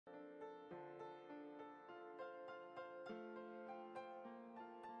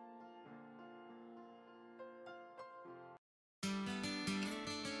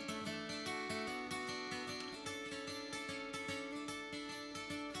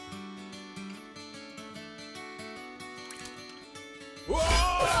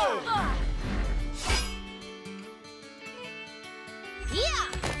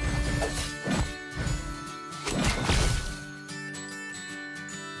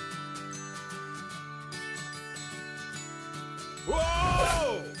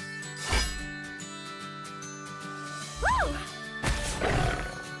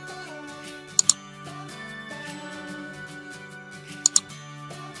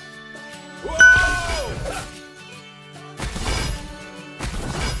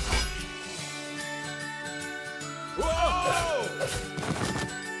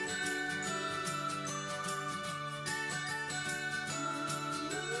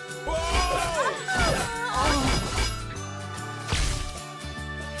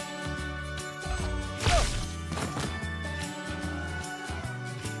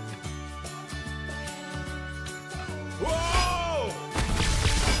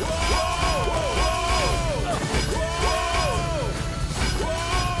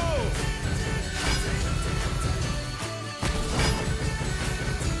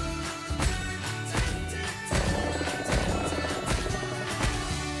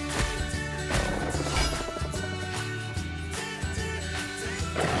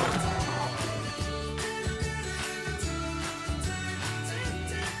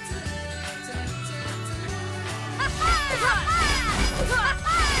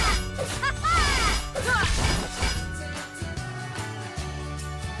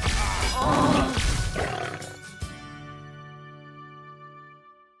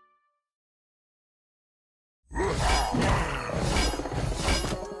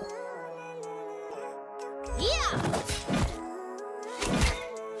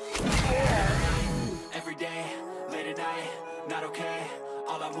Every day, late at night, not okay.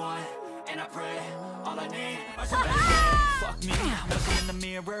 All I want, and I pray, all I need are some better days. Fuck me, I'm looking in the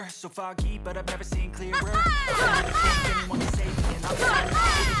mirror, so foggy, but I've never seen clearer. I don't really think anyone can save me, and I'm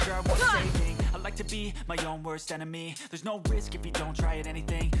pretty sure I want saving. I like to be my own worst enemy. There's no risk if you don't try at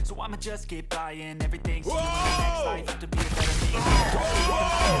anything, so I'ma just get buying everything. See you in the next life, have to be a better me.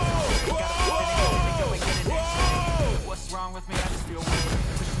 What's wrong with me? I just feel weird.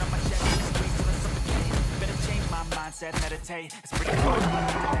 Pushing up my chest in the streets till I suffocate. Better change my mindset, meditate. It's pretty hard to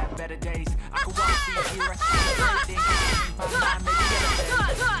have better days. I can walk, see, hear, I see everything. Change my mind, maybe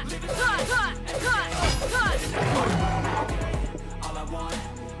elevate. Living life, every day. All I want,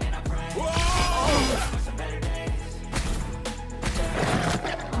 and I pray for some better days.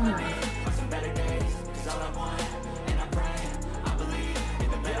 All I need are some better days. 'Cause all I want, and I pray, I believe in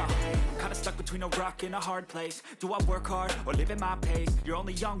the better days. Kinda stuck between a rock and a hard place. Do I work hard or live at my pace? You're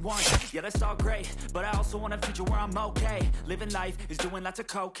only young once, yeah, that's all great, but I also want a future where I'm okay. Living life is doing lots of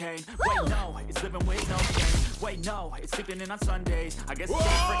cocaine. Wait, no, it's living with no shame. Wait, no, it's sleeping in on Sundays. I guess it's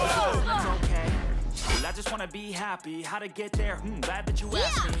freaking and it's okay. Well, I just wanna be happy. How to get there? Glad that you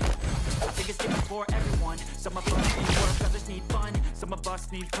asked me. I think it's different for everyone. Some of us need work, others need fun. Some of us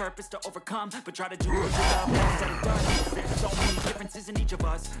need purpose to overcome, but try to do what you love when it's said and done. 'Cause there's so many differences in each of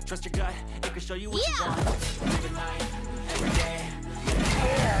us. Trust your gut, it can show you what you want. Living life, every day.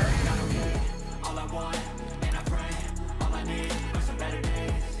 Not okay, all I want, and I pray. All I need are some better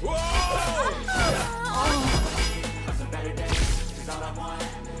days. All I need are some better days. 'Cause all I want,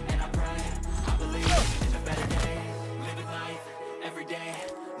 and I pray, I believe in a better day. Living life, every day,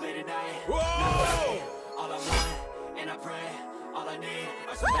 late at night. Not okay, all I want, and I pray. All I need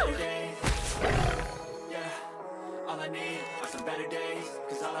are some better days. Yeah, all I need are some better days.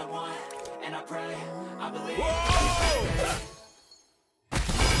 'Cause all I want, and I pray, I believe in better days.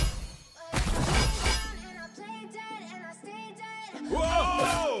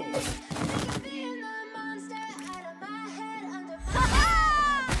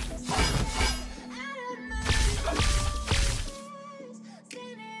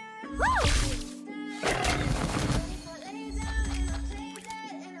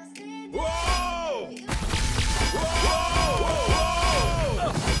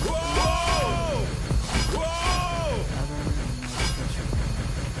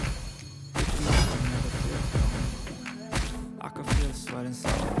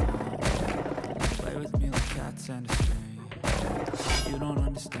 Play with me like cats and a string. You don't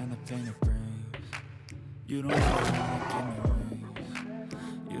understand the pain it brings. You don't ever wanna give me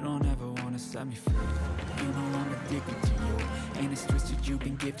wings. You don't ever wanna set me free. You know I'm addicted to you. Ain't as twisted, you've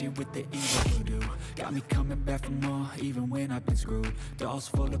been gifted with the evil voodoo. Got me coming back for more, even when I've been screwed. Dolls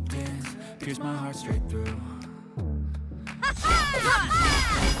full of pins, pierce my heart straight through.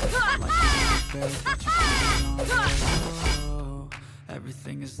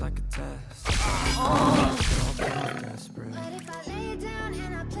 Everything is like a test. Desperate. But if I lay down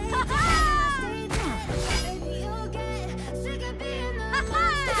and I play dead and I stay dead, baby, you'll get sick of being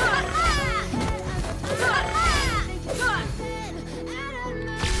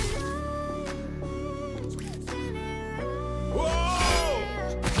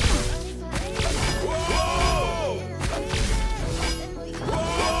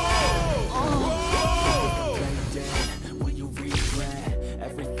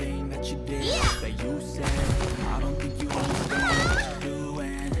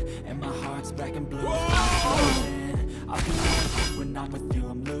and blues. I feel like when I'm with you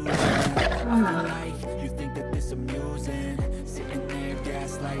I'm losing. I feel like you think that this amusing, sitting there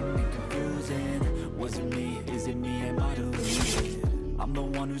gaslighting and confusing. Was it me? Is it me? Am I delusional? I'm the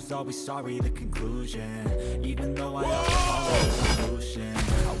one who's always sorry, the conclusion. Even though I often follow the solution.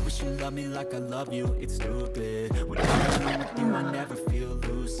 I wish you loved me like I love you, it's stupid. When I'm alone with you I never feel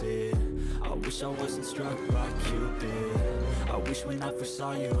lucid. I wish I wasn't struck by Cupid. I wish when I first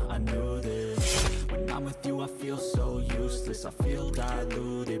saw you I knew this. When I'm with you I feel so useless. I feel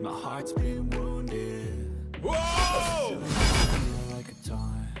diluted, my heart's been wounded. Whoa! Like a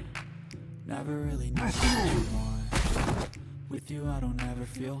time, never really knew what you want. With you I don't ever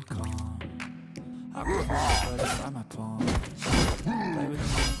feel calm. I prefer sweating by my palm. Play with me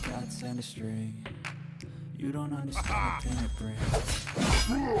like cats and a string. You don't understand the pain it brings.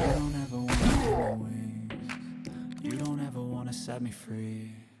 You don't ever wanna hear my wings. You don't ever wanna set me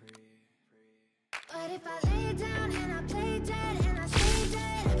free. But if I lay down and I play dead and I stay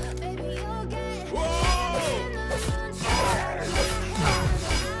dead, baby you'll get in the sunshine.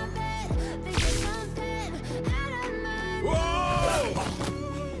 My bed, thinking something out of my mind.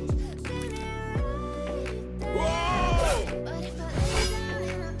 But if I lay down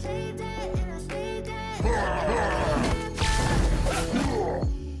and I play dead and I stay dead,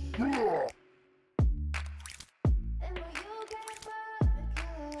 then will you get back at me? Then will you get back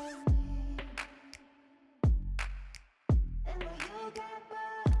at me? You get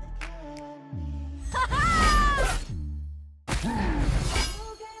back at me.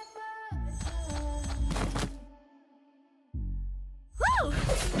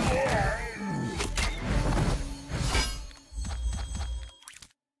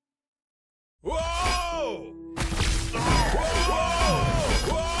 Whoa!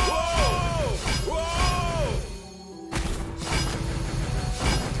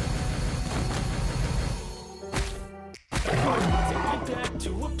 Take me back to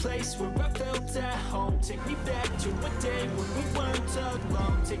a place where I felt at home. Take me back to a day when we weren't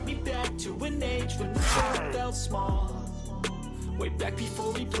alone. Take me back to an age when the world felt small. Way back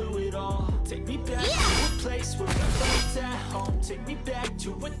before we blew it all. Take me back to a place where I felt at home. Take me back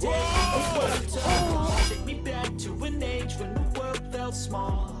to a day when we weren't alone. Take me back to an age when the world felt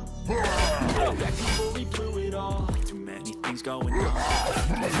small. Way back before we blew it all. Too many things going on.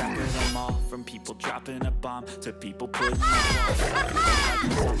 Keep track of them all. From people dropping a bomb to people putting a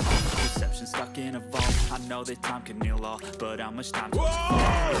wall. Perception stuck in a vault. I know that time can heal all, but how much time to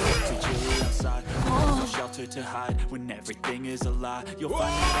chilly outside? No shelter to hide when everything is a lie. You'll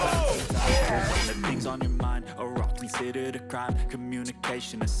find that when the things on your mind are all considered a crime.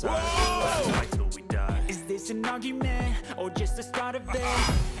 Communication aside, we'll fight till we die. Is this an argument or just the start of it?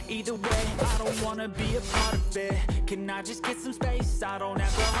 Either way, I don't wanna be a part of it. Can I just get some space? I don't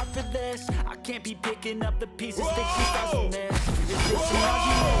have the heart for this. I can't be picking up the pieces, fixing stars from this. Is this an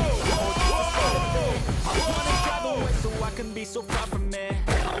argument or just the start of it? I wanna drive away so I can be so far from it.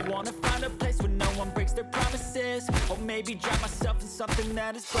 I wanna find a place where no one breaks their promises. Or maybe drown myself in something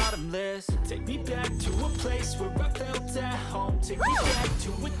that is bottomless. Take me back to a place where I felt at home. Take me back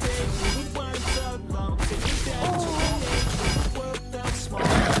to a day when we weren't alone. Take me back to an age when the world felt small.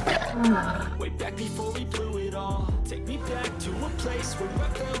 Way back before we blew it all. Take me back to a place where I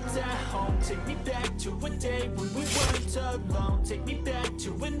felt at home. Take me back to a day when we weren't alone. Take me back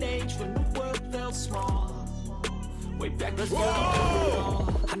to an age when the world felt small. Way back before we blew it all.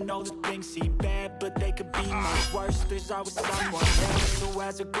 I know that things seem bad, but they could be much worse. There's always someone else who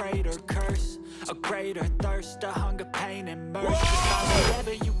has a greater curse, a greater thirst, a hunger, pain, and mercy. Find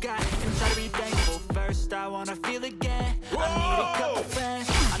whatever you got and try to be thankful first. I wanna feel again, I need a couple friends.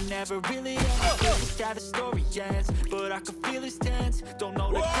 I never really understood just how the story ends, but I can feel it's tense. Don't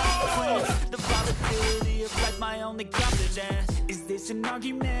know the consequence, the volatility of life, my only confidence. Is this an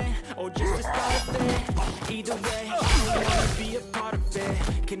argument or just the start of it? Either way, I wanna be a part of it.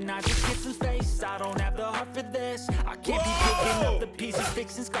 Can I just get some space? I don't have the heart for this. I can't be picking up the pieces,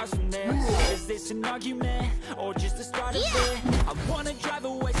 fixing scars from this. Is this an argument or just the start of it? I wanna drive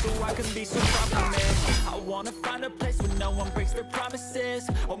away so I can be so far from it. I wanna find a place where no one breaks their promises.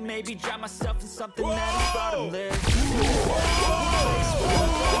 Or maybe drown myself in something that is bottomless. Take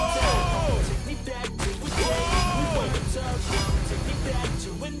me back to a day when we weren't alone. Take me back to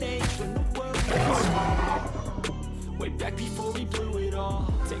an age when the world was small. Way back before we blew it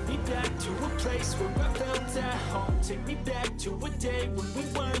all. Take me back to a place where I felt at home. Take me back to a day when we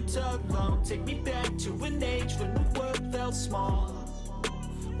weren't alone. Take me back to an age when the world felt small.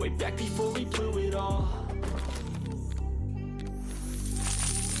 Way back before we blew it all.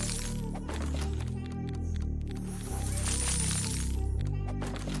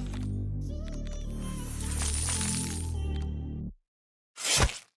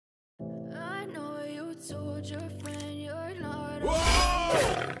 your friend you're not Whoa!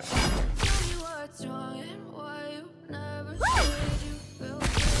 okay. Tell me what's wrong and why you never said you felt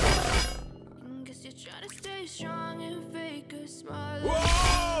good. Guess you're trying to stay strong and fake a smile.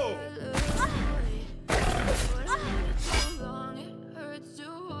 Whoa! But I've known it too long, it hurts to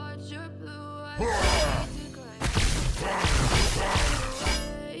watch your blue eyes fade to gray.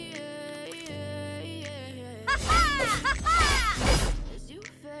 As you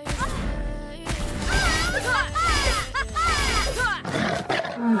fade away.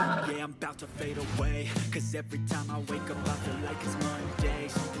 Yeah, I'm about to fade away, cause every time I wake up I feel like it's Monday.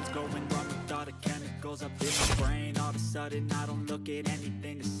 Something's going wrong with all the chemicals up in my brain. All of a sudden I don't look at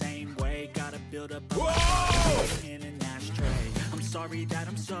anything the same way. Gotta build up a in an ashtray. I'm sorry that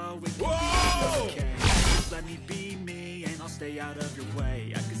I'm so okay. Just let me be me and I'll stay out of your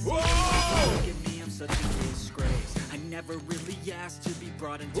way. I can see that you look at me, I'm such a disgrace. I never really asked to be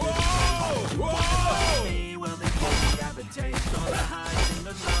brought into this place. You wanna me, well then you have a taste. All the highs and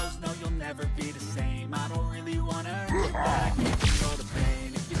the lows, no you'll never be the same. I don't really wanna hurt you, but I can't control the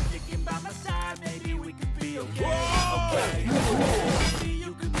pain. If you're sticking by my side, maybe we could be okay. Okay, maybe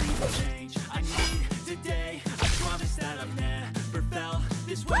you could leave a change I need today. I promise that I've never felt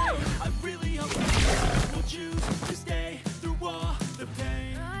this way. I really hope you will choose to stay through all the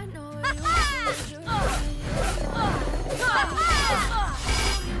pain. I know you told your friend you're not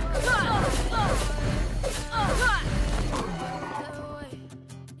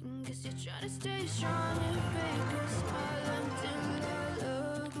Guess you're trying to stay strong and fake a smile until I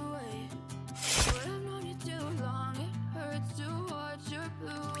look away. But I've known you too long, it hurts to watch your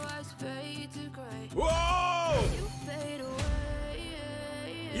blue eyes fade to gray. Whoa! You fade away.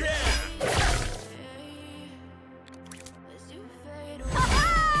 Yeah! As you fade away.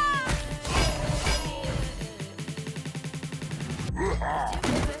 As you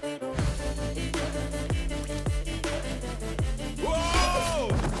fade away.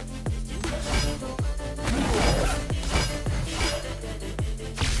 Whoa!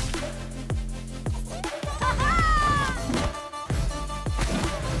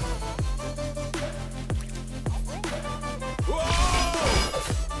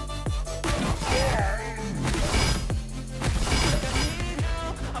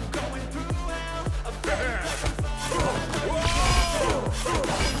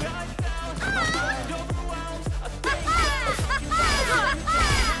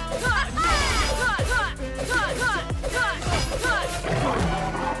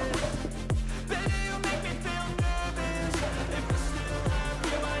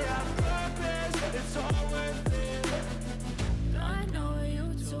 I know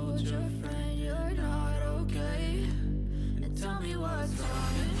you told your friend you're not okay. And tell me what's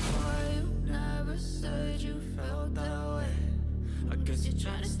wrong and why you never said you felt that way. I guess you're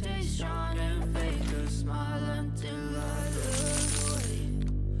trying to stay strong and fake a smile until I look away.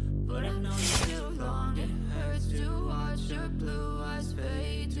 But I've known you too long, it hurts to watch your blue eyes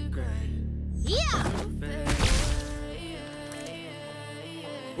fade to gray. Yeah! You fade away.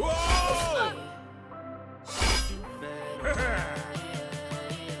 Whoa! You fade away.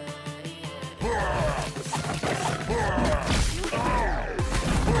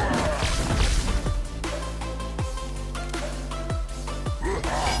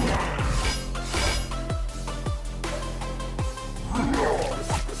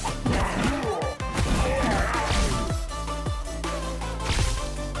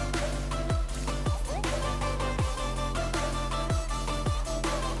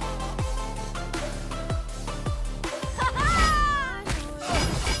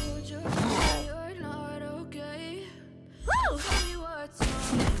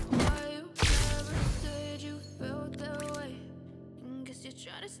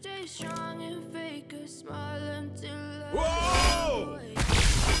 Try to stay strong and fake a smile until I Whoa! look away.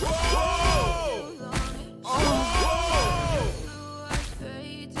 Whoa! Too long, it Whoa! blue eyes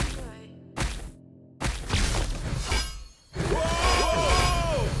fade to gray. Whoa!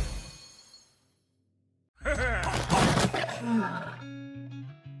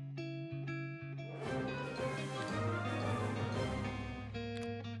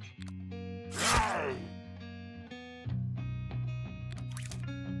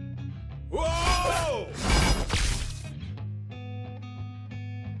 Whoa!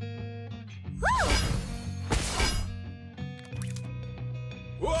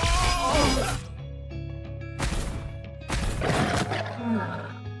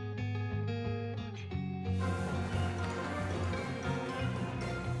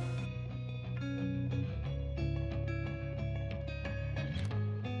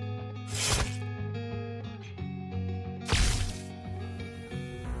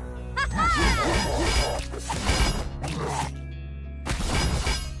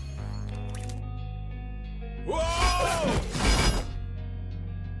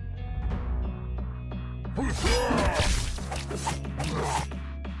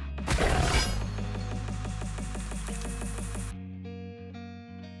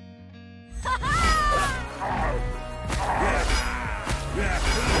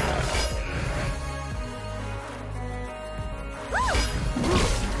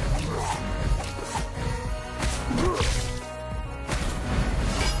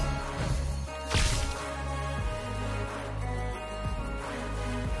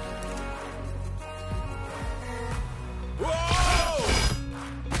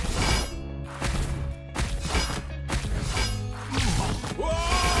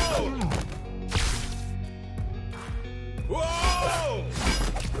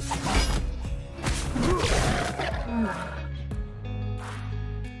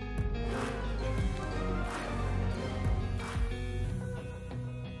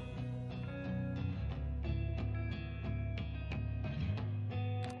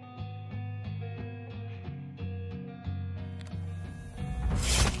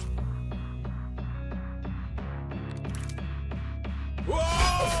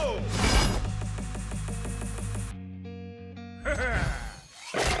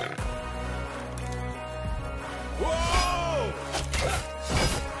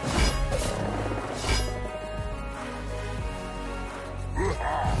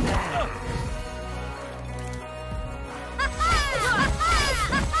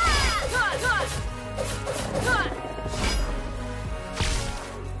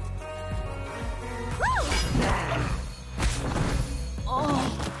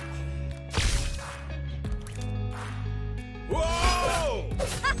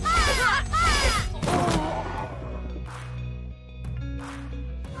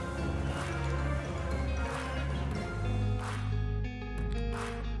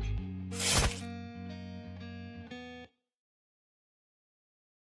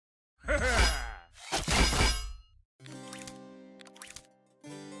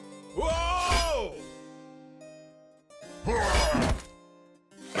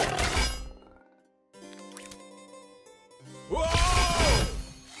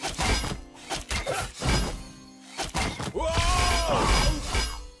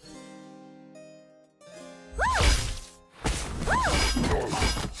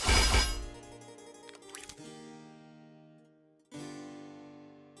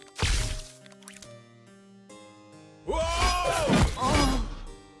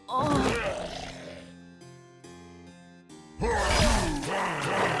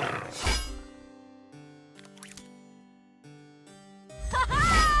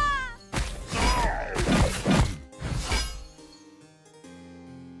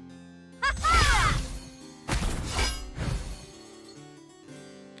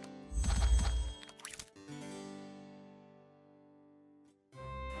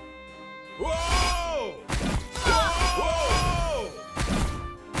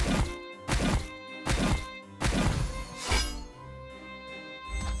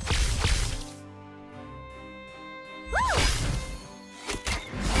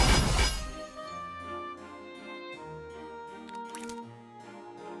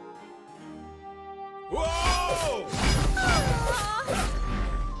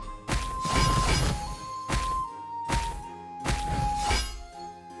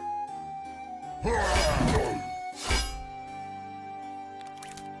 Whoa!